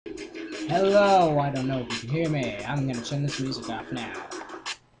Hello, I don't know if you can hear me. I'm gonna turn this music off now.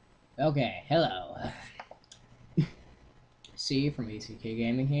 Okay, hello. C from ACK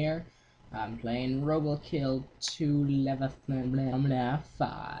Gaming here. I'm playing Robokill 2 level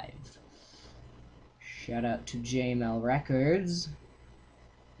 5. Shout out to JML Records.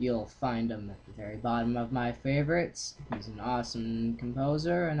 You'll find him at the very bottom of my favorites. He's an awesome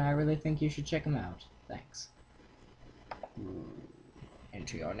composer, and I really think you should check him out. Thanks.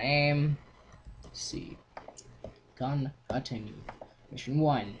 Enter your name. C. Gun cutting. Mission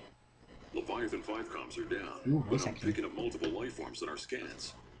 1. Leviathan 5 comms are down, Ooh, but I'm picking up multiple life forms in our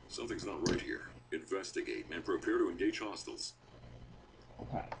scans. Something's not right here. Investigate and prepare to engage hostiles.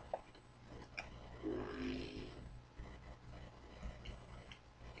 Okay.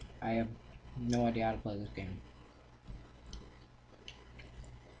 I have no idea how to play this game.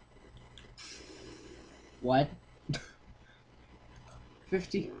 What?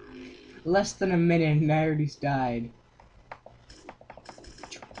 50? Less than a minute and I already died.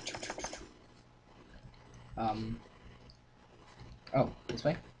 Oh, this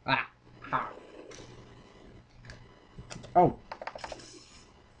way? Ah! Ha! Oh!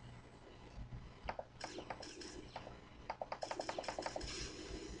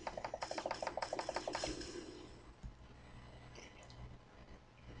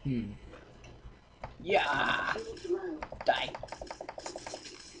 Yeah! Die!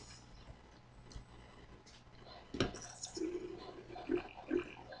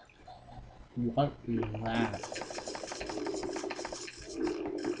 What is that?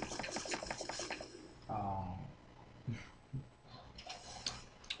 Oh.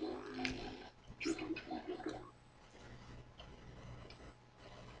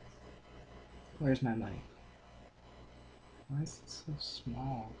 Where's my money? Why is it so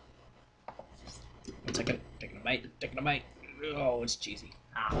small? One second. Taking a bite. Taking a bite. Oh, it's cheesy.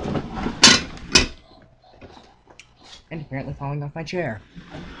 Ah. And apparently falling off my chair.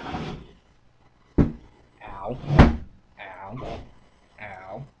 Ow. Ow.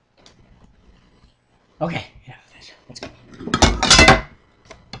 Ow. Okay, enough of this. Let's go.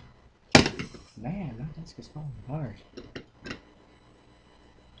 Man, my desk is falling apart.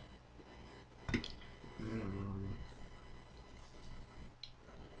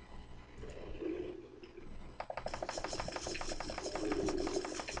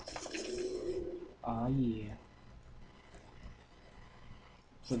 Oh yeah.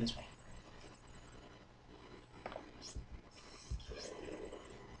 So this way.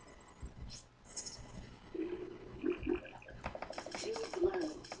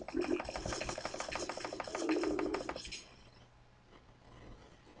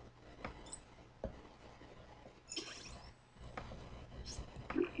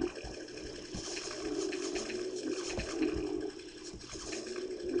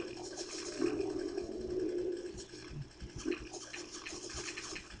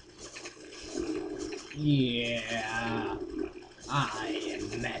 Yeah, I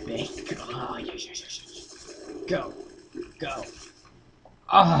am epic. Oh, yes. Go, go.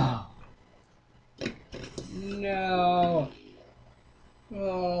 Oh, no.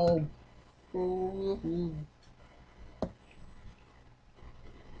 Oh.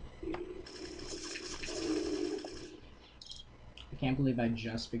 I can't believe I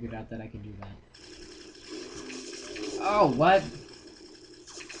just figured out that I can do that. Oh, what?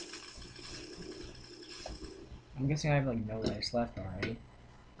 I'm guessing I have like no lives left already.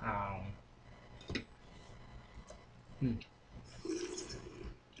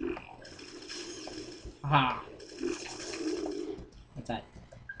 Aha! What's that?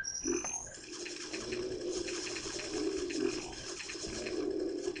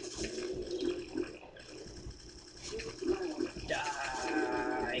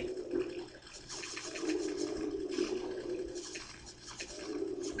 Die!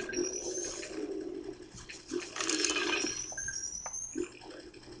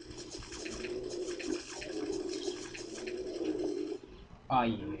 Oh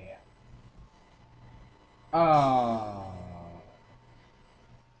yeah. Oh.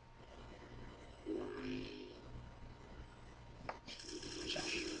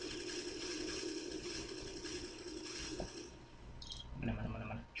 Shush. Mana.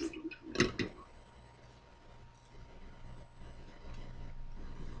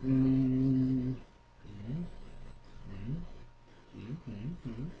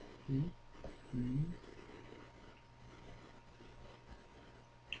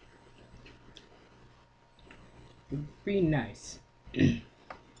 Would be nice.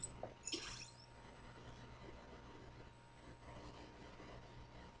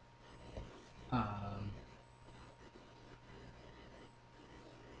 um.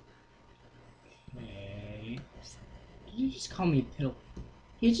 Did you just call me piddle?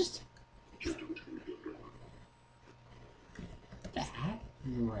 He just... That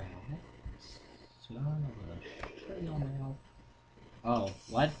rat. Son of a shit on my mouth. Oh,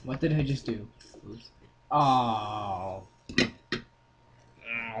 what? What did I just do? Oops. Oh.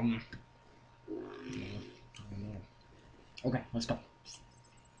 Okay, let's go.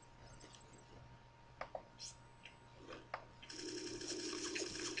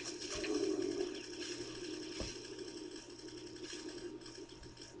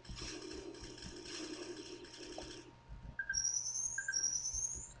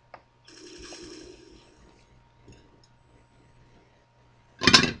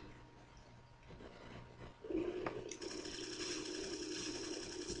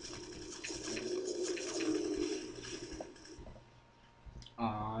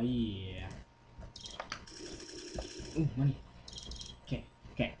 Aw, yeah. Ooh, money. Okay,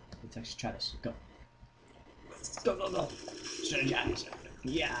 okay. Let's actually try this. Go. Go, go, go. Strategize.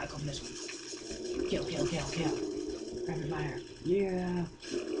 Yeah, go for this one. Kill, kill, kill, kill. Rapid fire. Yeah.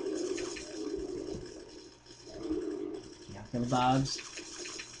 Yeah, kill the bugs.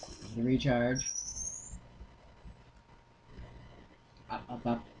 The recharge. Up, up,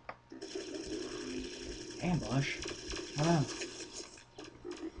 up. Ambush. Hello.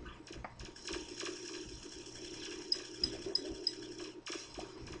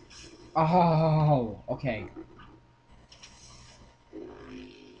 Oh, okay.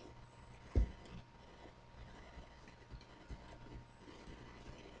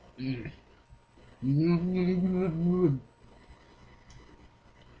 Mm.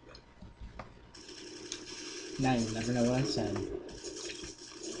 Now you'll never know what I said.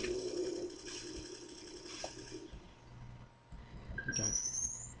 Okay.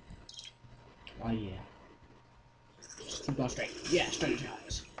 Oh yeah. Just keep going straight. Yeah,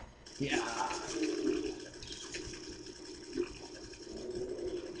 strategize. Yeah.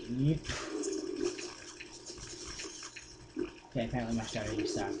 Yep. Okay, apparently my strategy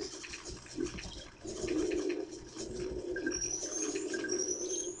sucks.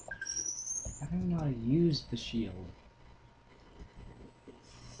 I don't know how to use the shield.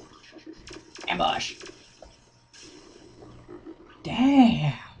 Ambush!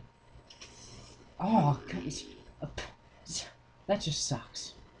 Damn! Oh, guys. That just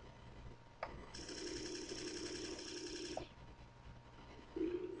sucks.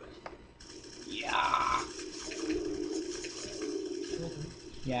 Yeah!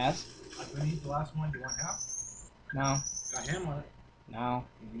 Yes? I finished the last one. Do you want half? No. Got him on it. No.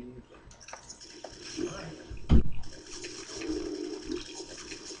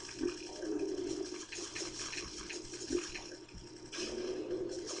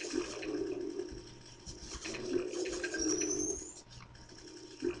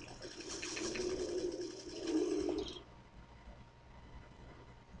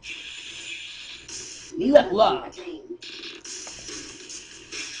 Level up!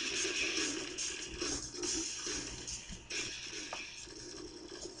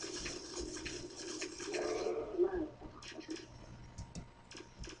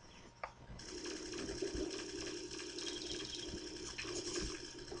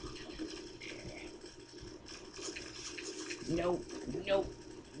 Nope, nope,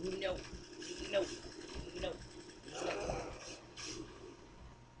 nope, nope, nope.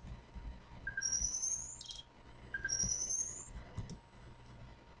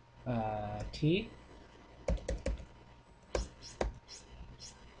 T?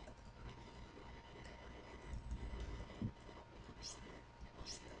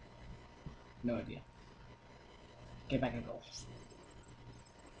 No idea. Get back and go.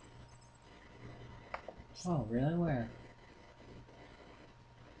 Oh, really? Where?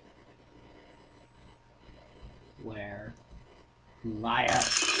 Where? Liar.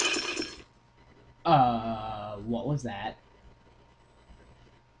 What was that?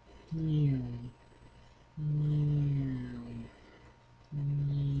 Meow. Meow.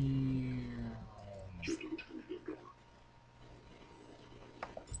 Meow.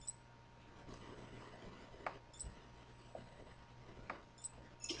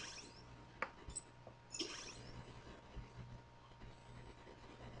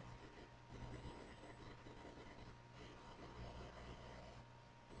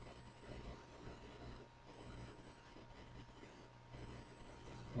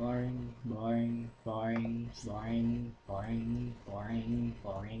 Boring, boring, boring, boring, boring, boring,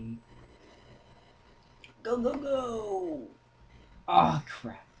 boring. Go, go, go! Oh,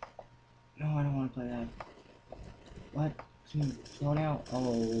 crap. No, I don't want to play that. What? Slow down.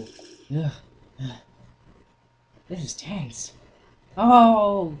 Oh. Ugh. Ugh. This is tense.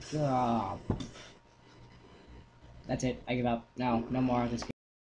 Oh, God. That's it. I give up. No, no more of this game.